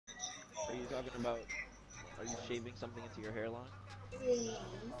talking about? Are you shaving something into your hairline? No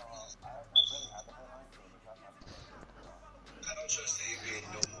more.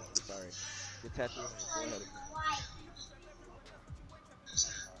 Sorry. Get tattooed on your forehead again.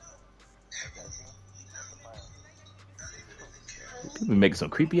 We making some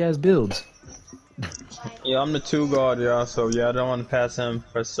creepy ass builds. Yeah, I'm the 2 guard, y'all. So yeah, I don't want to pass him.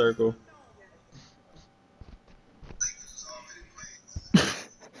 Press circle.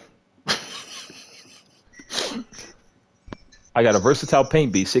 I got a versatile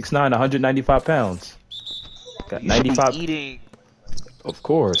paint beast, 6'9", 195 pounds. Got You should be 95. eating. Of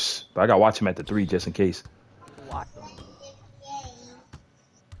course, but I got to watch him at the 3 just in case. What the?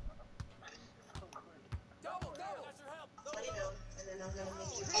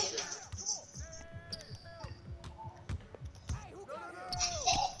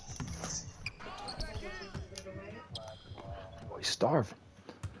 Oh, he's starving.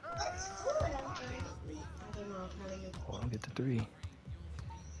 Oh, I'll get the 3.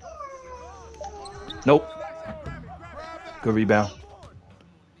 Nope. Good rebound.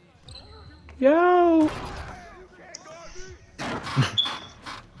 Yo. Yo,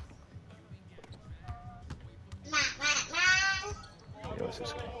 what's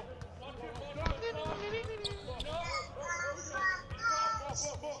this game?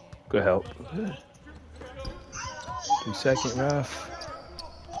 Good help. 3-second ref.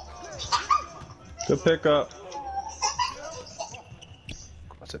 Good pickup.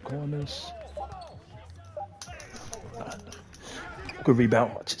 What's the corners? Good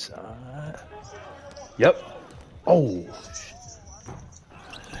rebound. Watch his side. Yep. Oh.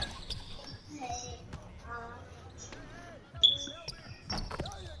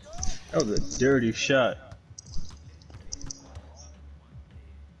 That was a dirty shot.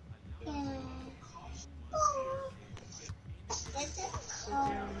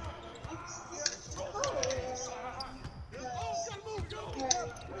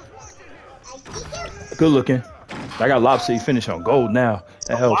 Good looking. I got lobster finish on gold now.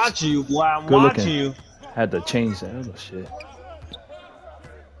 That helps. I'm watching you, boy. I'm Good watching looking. you. Had to change that other shit.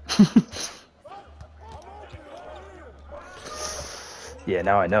 Yeah,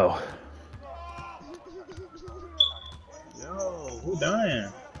 now I know. Yo, who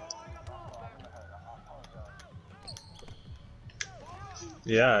dying?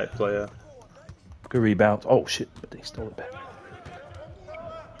 Yeah, alright, player. Good rebound. Oh shit, but they stole it back.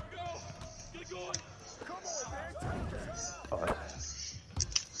 Oh,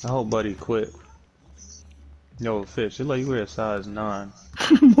 I hope Buddy quit. Yo, Fish, it like you wear a size 9.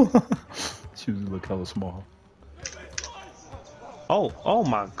 shoes look hella small. Oh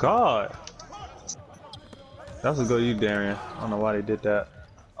my god. That's a go you, Darian. I don't know why they did that.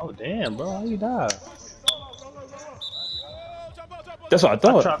 Oh damn, bro, how you die? That's what I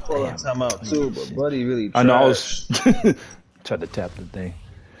thought. I tried pulling time out too, but Buddy really I know I trash. was tried to tap the thing.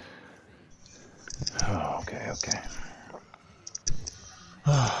 Oh, okay.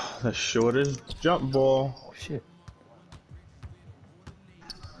 The shortest jump ball. Oh shit.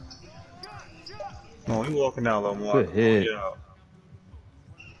 No, he walking down a little more. Good hit. Yeah.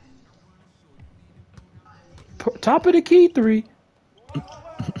 Top of the key 3.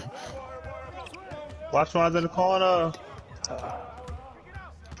 Watch one's in the corner.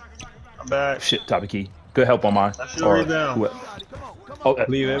 I'm back. Shit, top of key. Good help on mine. That's your rebound. Oh,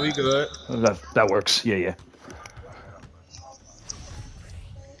 Leave it, we good. that works. Yeah.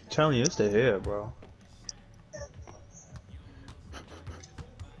 Telling you, it's the hair, bro.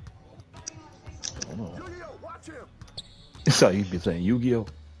 That's how you be saying Yu-Gi-Oh.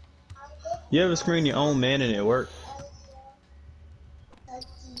 You ever screen your own man and it worked?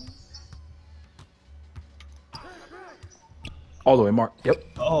 All the way, Mark. Yep.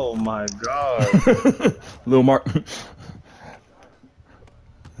 Oh my god. Little Mark.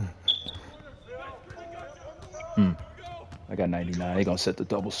 I got 99. They gonna set the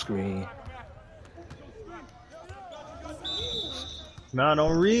double screen. Nah,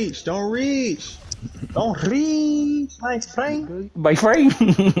 don't reach. Don't reach. Don't reach, my friend. My friend.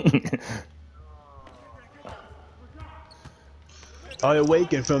 I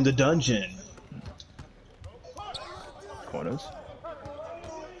awaken from the dungeon. Corners.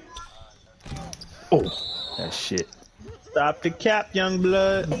 Oh, that shit. Stop the cap, young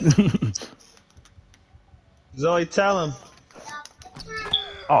blood. Zoe, tell him.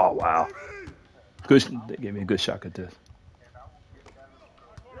 Oh wow. Good. They gave me a good shot at this.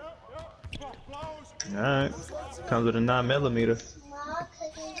 Alright. Comes with a 9mm.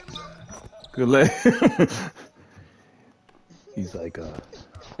 Good leg. He's like,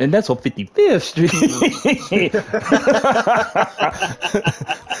 and that's on 55th Street.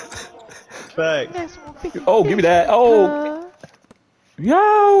 Respect. Oh, give me that. Oh,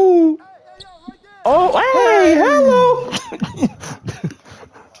 yo. Oh, hey, hello.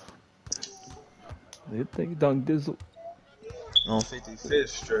 They think Dunk Dizzle On 55th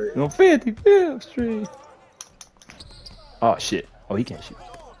Street. on 55th Street. Oh shit. Oh, he can't shoot.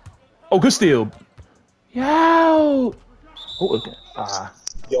 Oh, good steal. Yo. Oh, okay.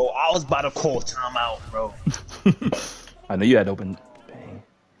 Yo, I was about to call timeout, bro. I know you had open. Bang.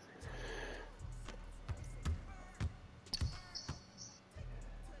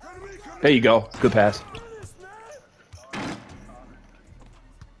 There you go. Good pass.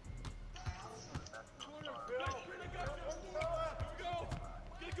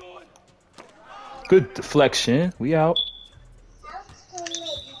 Good deflection. We out.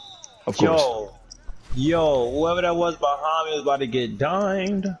 Of course. Yo, whoever that was behind me was about to get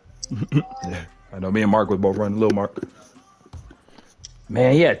dimed. Yeah. I know me and Mark was both running. Little Mark.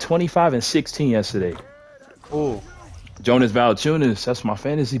 Man, he had 25 and 16 yesterday. Ooh. Jonas Valanciunas, that's my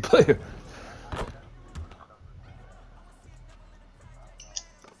fantasy player.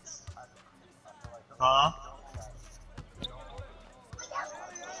 Huh?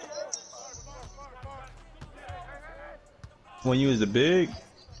 When you was the big?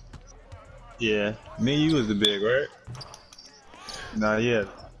 Yeah. Me and you was the big, right? Nah, yeah.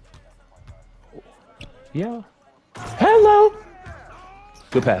 Yeah. Hello.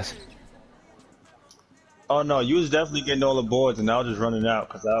 Good pass. Oh no, you was definitely getting all the boards and I was just running out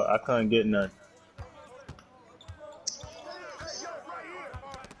because I couldn't get none.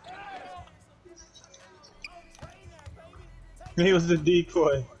 He was the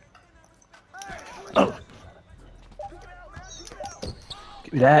decoy. Oh.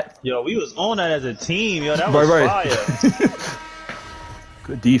 Give me that. Yo, we was on that as a team, yo. That was fire.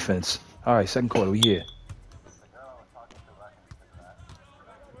 Good defense. All right, second quarter, we here.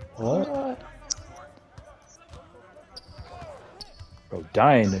 What? Bro,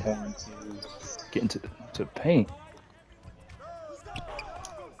 dying to get into the paint.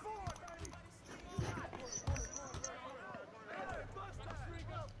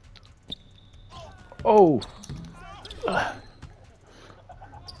 Oh.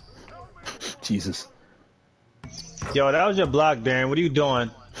 Jesus. Yo, that was your block, Darren. What are you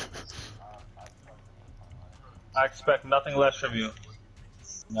doing? I expect nothing less from you.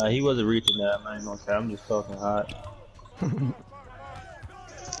 Nah, he wasn't reaching that, man. Okay, I'm just talking hot.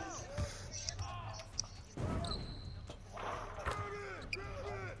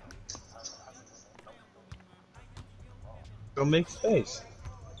 Go make space.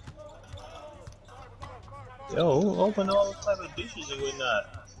 Yo, open all type of dishes and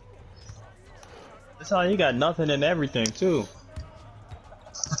whatnot. That's how you got nothing and everything too.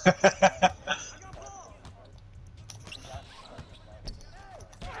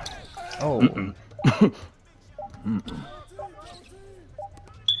 Oh.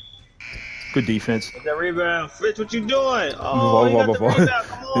 Good defense. Get that rebound. Fritz, what you doing? Oh, you got the rebound.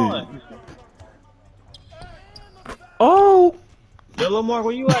 Come on. Oh. Yo, Lamar,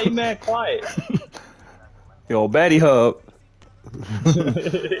 where you at? You mad quiet. Yo, Batty Hub.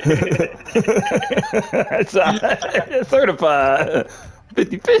 It's certified.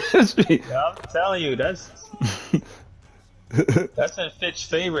 55th Street. Yeah, I'm telling you, that's in Fitch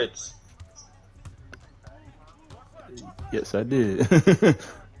favorites. Yes, I did.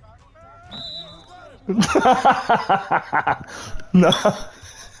 No.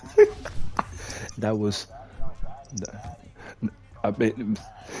 That was. I bet.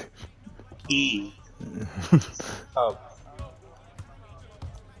 E. Oh.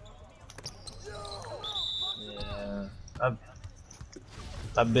 Yeah.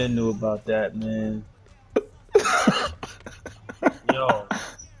 I've been knew about that, man. Yo.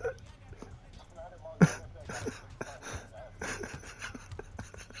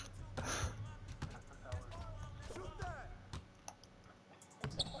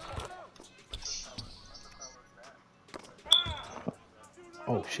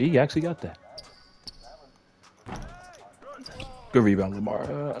 Oh, she actually got that. Good rebound,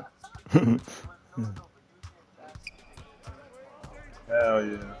 Lamar. Hell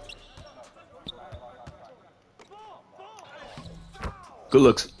yeah. Good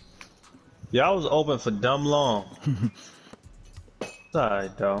looks. Yeah, I was open for dumb long. It's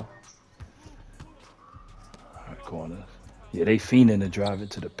alright though. Alright, corner. Yeah, they fiending to drive it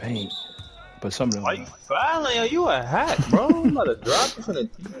to the paint. But some of them. Are you finally? Are you a hack, bro? I'm about to drop you from the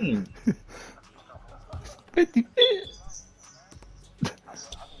team. 50.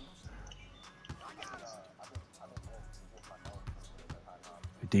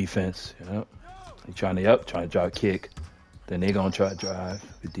 Defense, yep. They trying to drive a kick. Then they gonna try to drive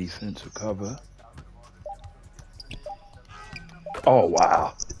the defense recover. Oh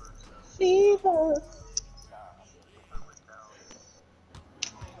wow. Fever.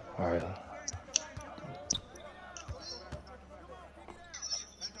 All right.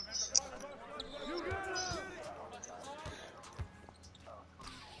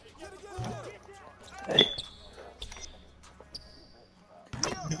 Hey.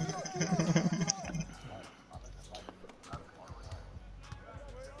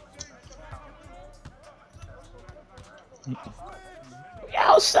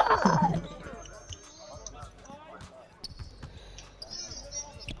 Outside.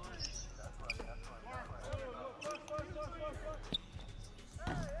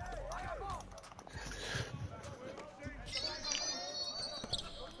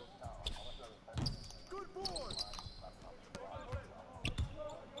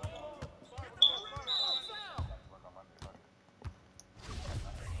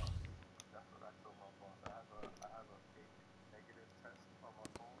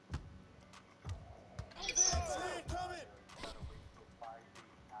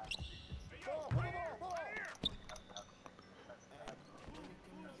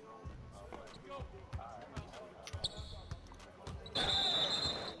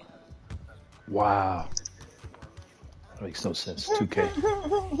 Wow. That makes no sense. 2K.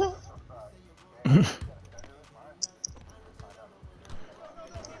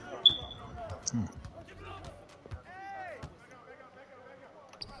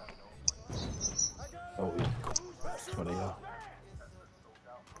 Oh, yeah. That's what they are.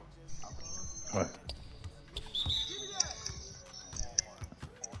 All right.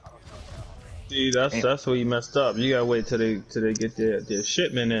 See, that's where you messed up. You gotta wait till they get their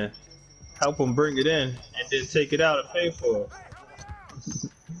shipment in. Help them bring it in, and then take it out and pay for it.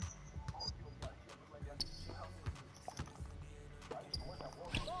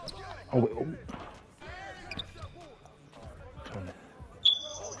 Oh, wait. Oh.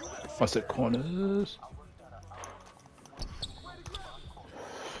 What's the corners?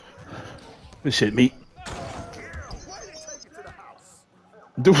 This shit meat.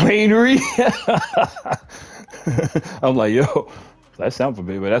 Dwayne Reed. I'm like, yo, that sound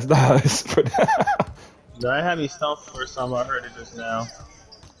familiar, but that's nice. That had me stumped the first time I heard it just now.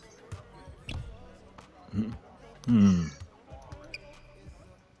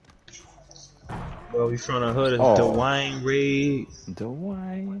 Well, we from the hood is Dwayne Reed.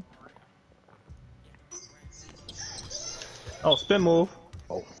 Dwayne. Oh, spin move.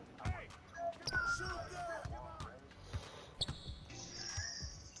 Oh.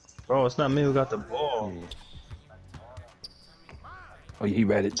 Bro, it's not me who got the ball. Yeah. Oh, he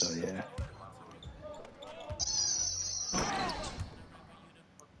read it though, yeah.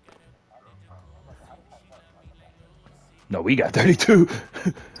 No, we got 32.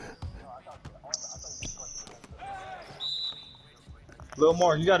 Little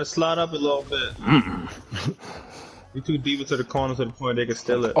more, you gotta slide up a little bit. You too deep into the corner to the point they can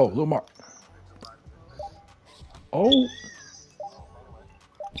steal it. Oh, Lil Mark. Oh.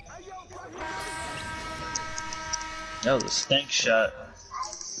 That was a stank shot.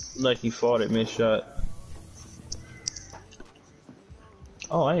 Like he fought it mid-shot.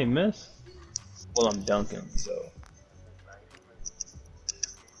 Oh, I ain't miss. Well, I'm dunking, so.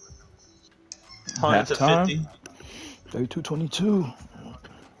 100 to 50. 32-22.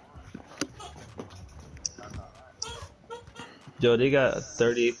 Yo, they got a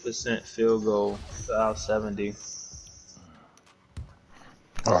 38% field goal out 70.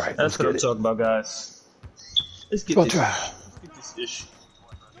 All right, that's what I'm talking about, guys. Let's get this. Let's get this issue.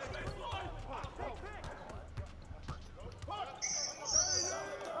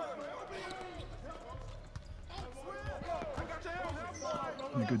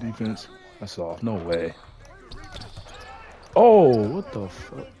 Good defense. That's off. No way. Oh, what the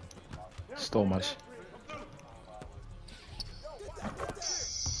fuck? Stole my shit.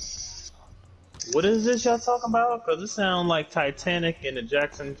 What is this y'all talking about? Cause it sounds like Titanic and the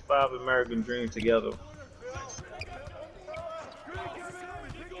Jackson 5 American Dream together.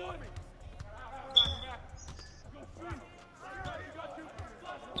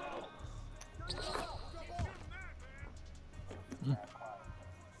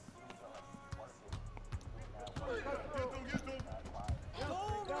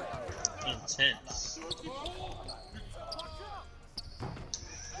 Intense.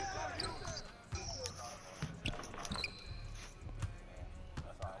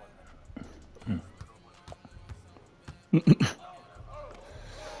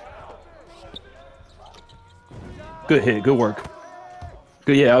 Good hit, good work.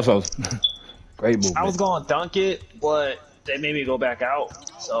 Good, yeah, also great move. I was going to dunk it, but they made me go back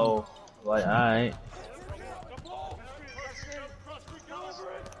out. So, like, alright.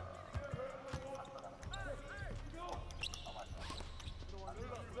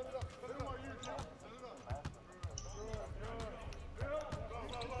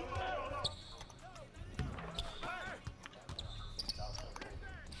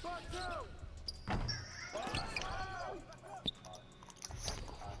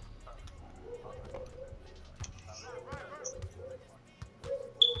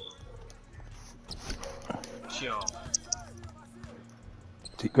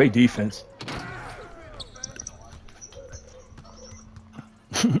 Great defense.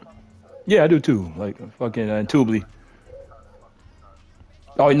 Yeah, I do too. Like fucking Tubely.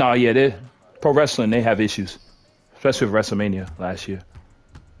 Oh no, yeah, they pro wrestling. They have issues, especially with WrestleMania last year.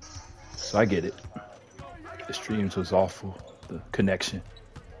 So I get it. The streams was awful. The connection.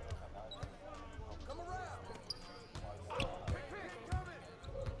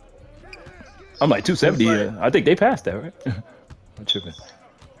 I'm like 270. I think they passed that, right? I'm tripping.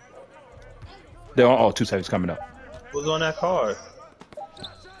 They're on 270's coming up. Who's on that card?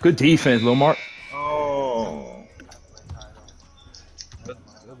 Good defense, Lil Mark. Oh. Good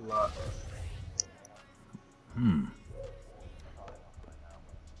luck.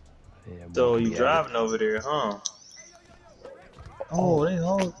 Yeah, So you driving over there, huh? Oh, they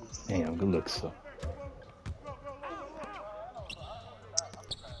hold. Damn, good looks. So.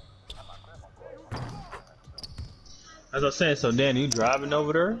 As I was saying, so Dan, you driving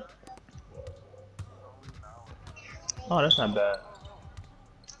over there? Oh, that's not bad.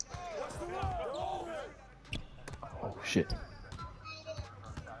 Oh shit.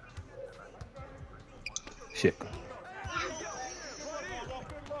 Shit.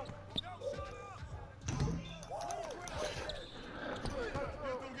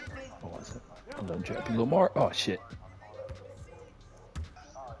 What was it? I'm done dropping Lamar. Oh shit.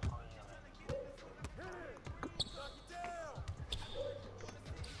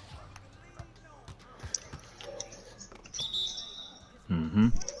 Mm-hmm.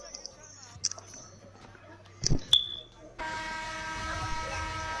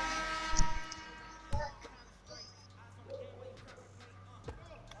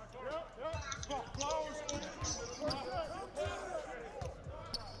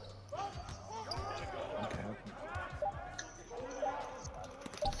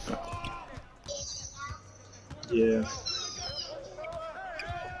 Yeah.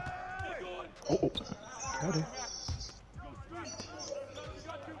 Oh, got it.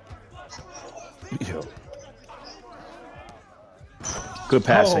 Yo. Good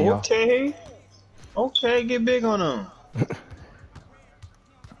passing, y'all. Okay. Okay, get big on them.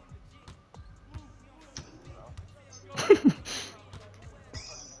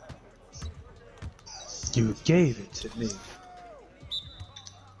 You gave it to me.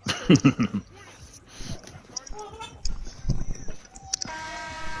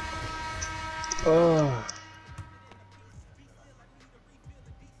 Oh.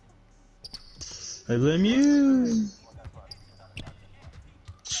 I blame you.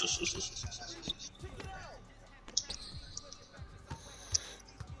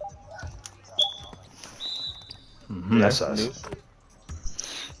 That's us.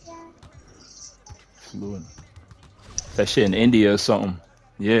 Fluent. That shit in India or something.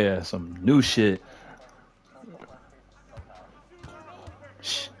 Yeah, some new shit.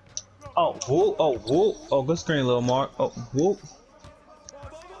 Oh, whoop. Oh, whoop. Oh, good screen, little Mark. Oh, whoop.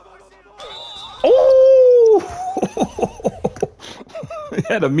 Oh! It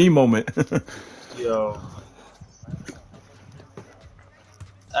had a me moment. Yo.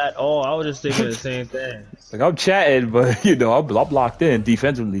 At all, I was just thinking the same thing. Like I'm chatting, but you know, I'm locked in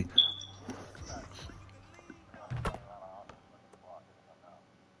defensively.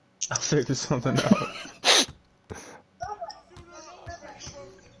 I'll figure something out.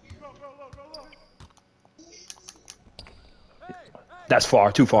 That's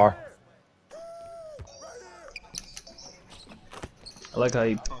far, too far. I like how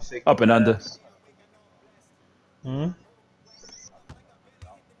you up and under. Hmm.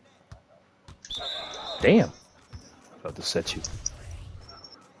 Damn. About to set you.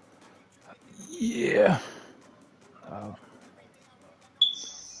 Yeah.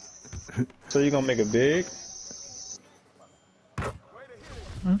 So you gonna make it big?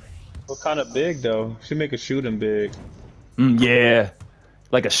 Hmm? What kind of big though? Should make a shooting big. Yeah.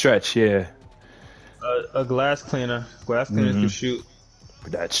 Like a stretch, yeah. A glass cleaner. Glass cleaners can shoot.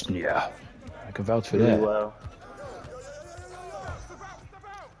 That's, yeah. I can vouch for really that. well.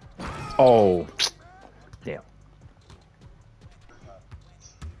 Oh. Damn.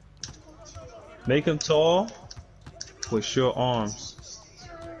 Make him tall. with short arms.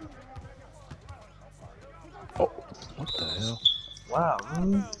 Oh, what the hell? Wow,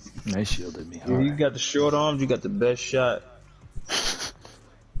 really? They shielded me. If you got the short arms, you got the best shot.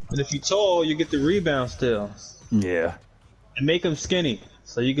 And if you tall, you get the rebound still. Yeah. And make them skinny,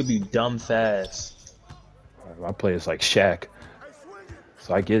 so you could be dumb fast. My player's like Shaq.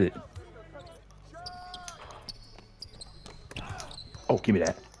 So I get it. Oh, give me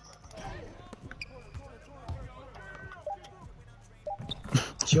that.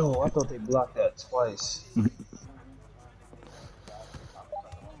 Yo, I thought they blocked that twice.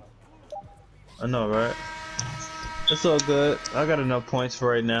 I know, right? It's all good. I got enough points for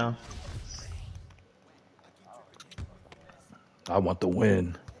right now. I want the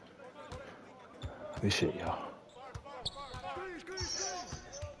win. Good shit, y'all.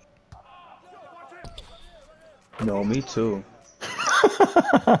 No, me too.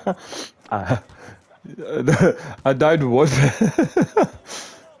 I died once.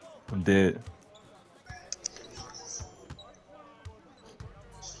 I'm dead.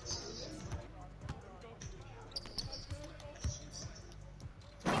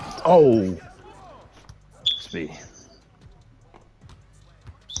 Oh, it's me.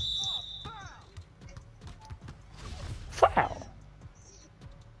 Foul.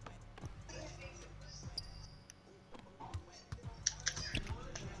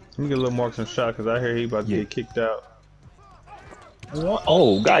 Let me get a little more some shot because I hear he about to get kicked out. What?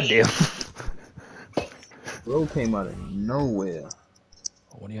 Oh, goddamn. Bro came out of nowhere.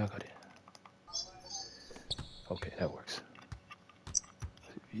 Oh, what do y'all got in? Okay, that works.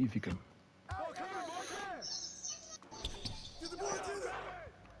 See if you can.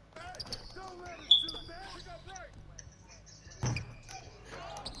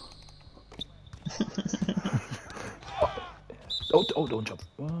 Don't jump.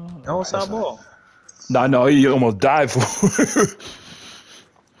 Oh, stop ball. No, he almost died for it.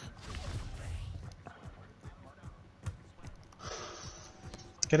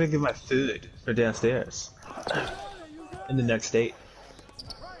 Gotta get my food for downstairs. In the next date.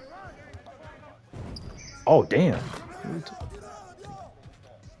 Oh, damn.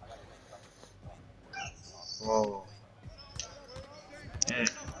 Whoa.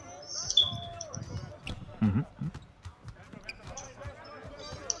 Mm-hmm.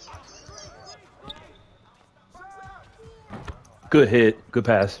 Good hit. Good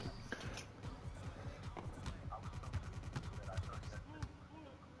pass.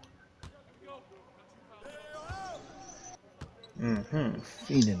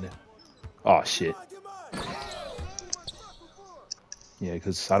 Fiending it. Oh, shit. Yeah,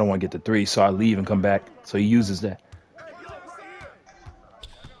 because I don't want to get the 3, so I leave and come back. So he uses that.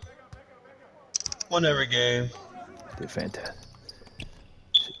 Won every game. Did fantastic.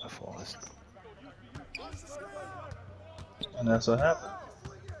 Shit, my fault. And that's what happened.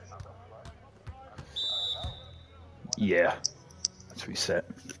 Yeah. Let's reset.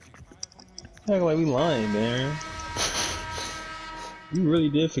 Act like we lying, man. You really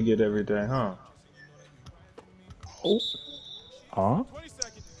did forget everything, huh? Oh. Huh?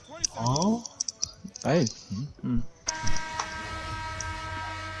 Oh? Hey.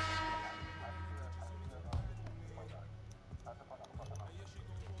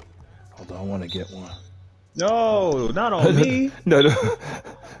 Hold on, I want to get one. No, not on me. No.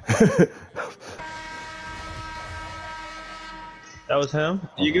 That was him.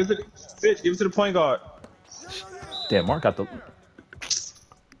 You give it to Fitch. Give it to the point guard. Damn, Mark got the.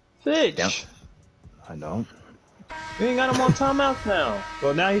 Fitch. Damn. I know. We ain't got him on timeouts now.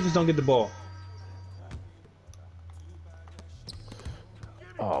 Well, now he just don't get the ball.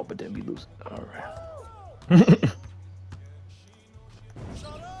 Oh, but then we lose. All right.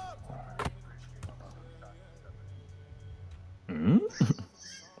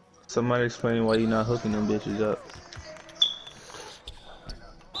 Somebody explain why you not hooking them bitches up.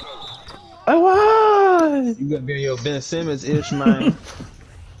 I won! You gotta be your Ben Simmons ish, man.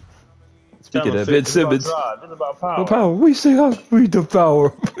 Speaking of Ben Simmons, this is about power. the power. We say how we the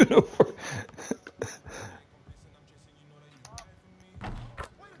power.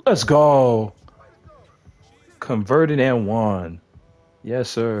 Let's go. Converted and won. Yes,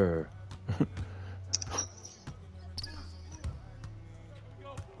 sir.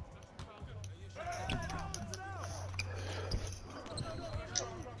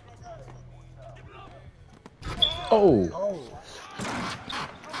 Oh.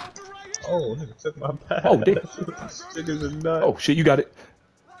 Oh, nigga took my pass. Oh, damn. Niggas are nuts. Oh, shit, you got it.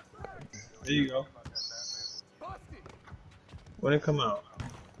 There you go. When it come out?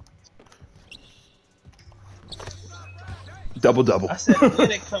 Double. I said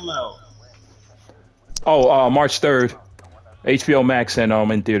when it come out. Oh, March 3rd. HBO Max and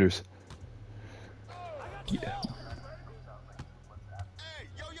in theaters. Yeah.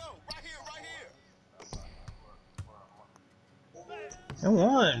 Come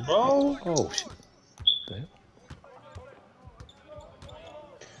on, bro. Oh shit.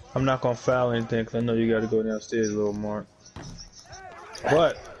 I'm not gonna foul anything because I know you gotta go downstairs, little Mark.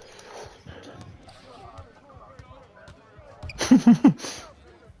 But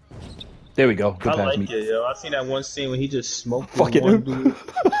there we go. Good I pass like me. it, yo. I seen that one scene when he just smoked Fucking one him. dude.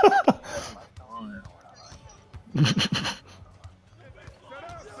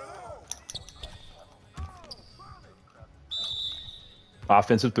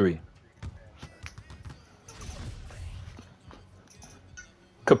 Offensive 3.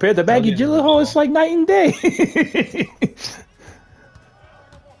 Compared to Maggie Gyllenhaal, it's like night and day.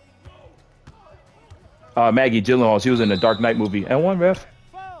 Maggie Gyllenhaal, she was in the Dark Knight movie. And one ref.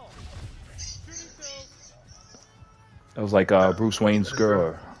 That was like Bruce Wayne's girl,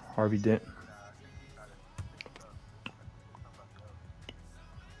 or Harvey Dent.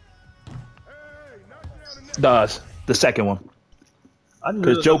 The second one.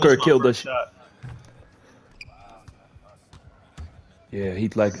 Because Joker killed us. Yeah,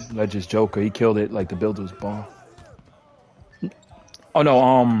 Heath Ledger's Joker. He killed it like the builder was born. Oh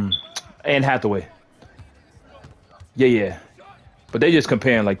no, Anne Hathaway. Yeah. But they just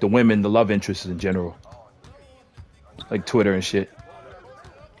comparing like the women, the love interests in general. Like Twitter and shit.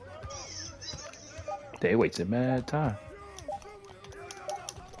 They wasted mad time.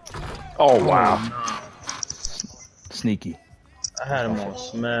 Oh wow. Sneaky. I had him on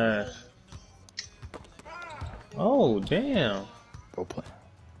smash. Oh damn. Go play.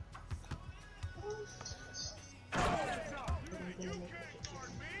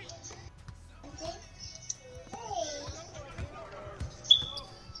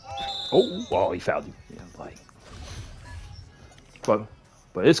 Oh, he fouled you. Yeah, like. But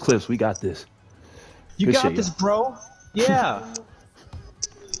it's Clips. We got this. You Good got shit, this, yo. bro. Yeah.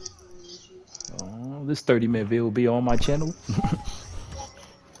 Oh, this 30-minute video will be on my channel.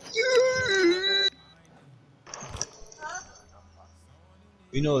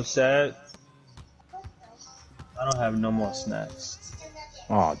 You know what's sad? I don't have no more snacks.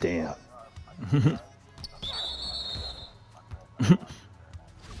 Oh damn.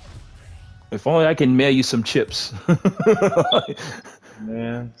 If only I can mail you some chips.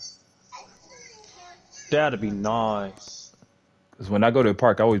 Man. That'd be nice. Because when I go to the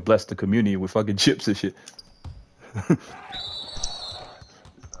park, I always bless the community with fucking chips and shit.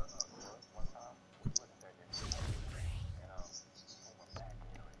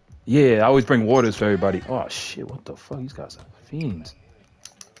 Yeah, I always bring waters for everybody. Oh shit, what the fuck? These guys are fiends.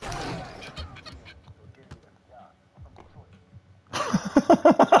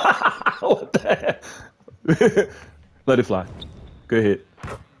 What the heck? Let it fly. Go ahead.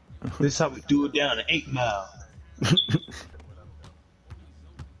 This is how we do it down at 8 Mile.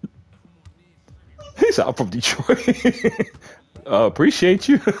 He's out from Detroit. Appreciate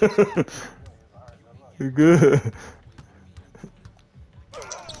you. You're good.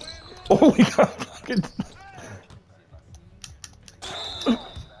 Oh, we got fucking.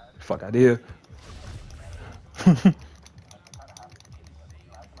 Fuck out of here.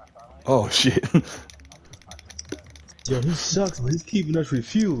 Oh shit. Yo, he sucks, but he's keeping us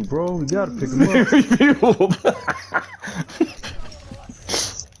refueled, bro. We gotta pick him up.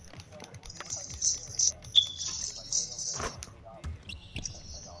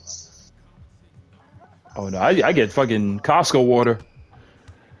 Oh no, I get fucking Costco water.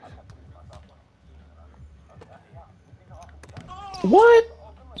 What?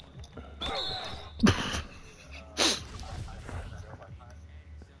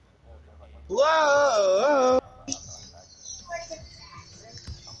 Whoa!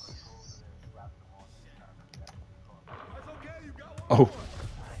 Oh.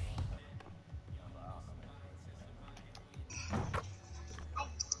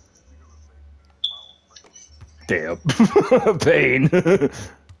 Damn. Pain.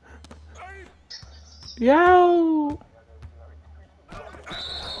 Yo.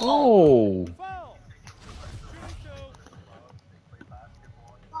 Oh.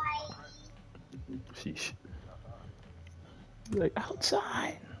 Sheesh. Like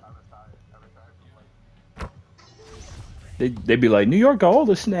outside. They'd be like, New York got all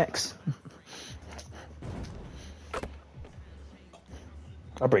the snacks.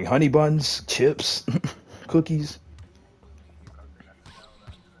 I bring honey buns, chips, cookies.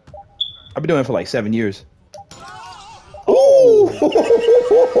 I've been doing it for like 7 years. Oh!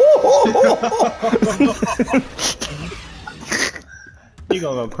 You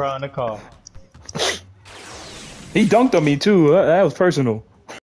gonna go cry in the car. He dunked on me too. That was personal.